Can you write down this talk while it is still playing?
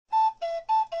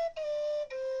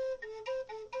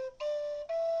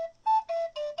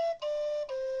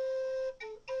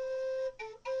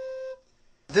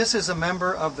This is a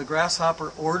member of the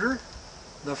grasshopper order.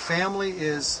 The family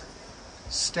is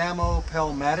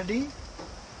Stenopelmatidae.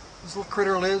 This little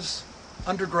critter lives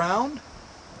underground,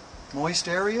 moist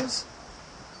areas.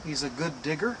 He's a good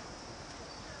digger.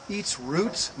 Eats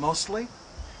roots mostly.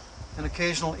 An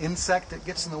occasional insect that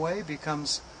gets in the way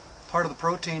becomes part of the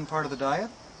protein, part of the diet.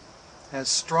 Has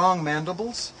strong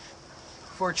mandibles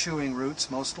for chewing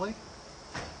roots mostly.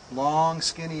 Long,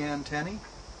 skinny antennae.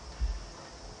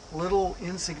 Little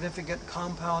insignificant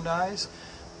compound eyes.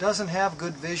 Doesn't have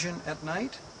good vision at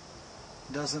night.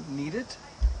 Doesn't need it.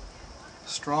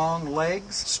 Strong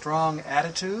legs, strong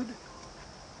attitude.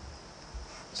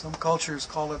 Some cultures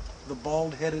call it the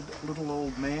bald-headed little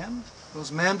old man.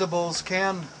 Those mandibles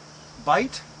can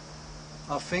bite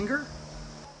a finger.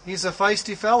 He's a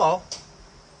feisty fellow.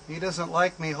 He doesn't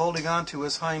like me holding on to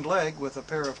his hind leg with a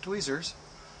pair of tweezers.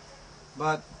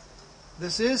 But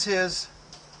this is his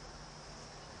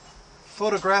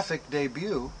photographic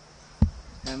debut,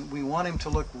 and we want him to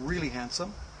look really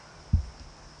handsome,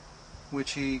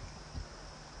 which he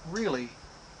really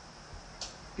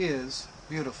is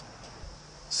beautiful.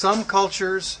 Some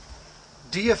cultures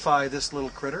deify this little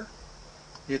critter.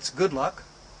 It's good luck.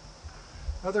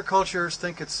 Other cultures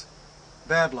think it's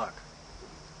bad luck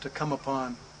to come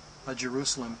upon a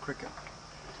Jerusalem cricket.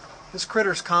 This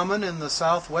critter's common in the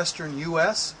southwestern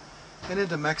U.S. and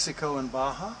into Mexico and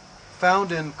Baja.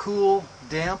 Found in cool,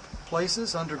 damp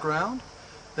places underground.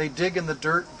 They dig in the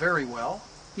dirt very well.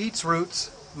 Eats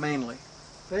roots mainly.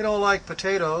 They don't like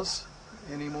potatoes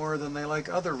any more than they like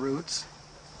other roots.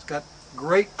 It's got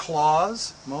great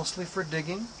claws, mostly for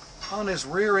digging. On his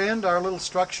rear end are little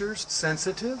structures,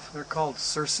 sensitive. They're called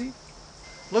cerci.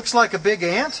 Looks like a big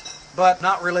ant, but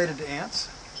not related to ants.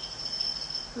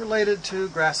 Related to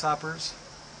grasshoppers,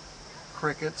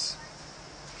 crickets,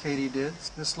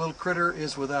 katydids. This little critter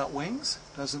is without wings.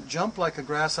 Doesn't jump like a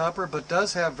grasshopper, but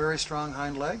does have very strong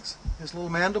hind legs. His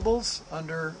little mandibles,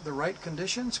 under the right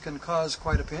conditions, can cause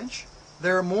quite a pinch.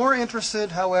 They're more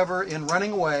interested, however, in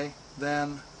running away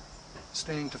than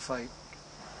staying to fight.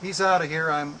 He's out of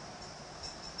here. I'm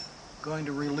going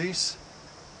to release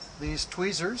these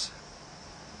tweezers,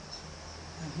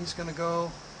 and he's going to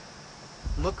go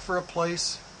look for a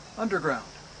place underground.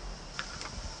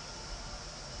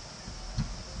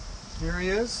 Here he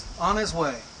is, on his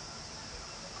way.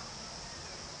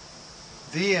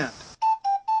 The end.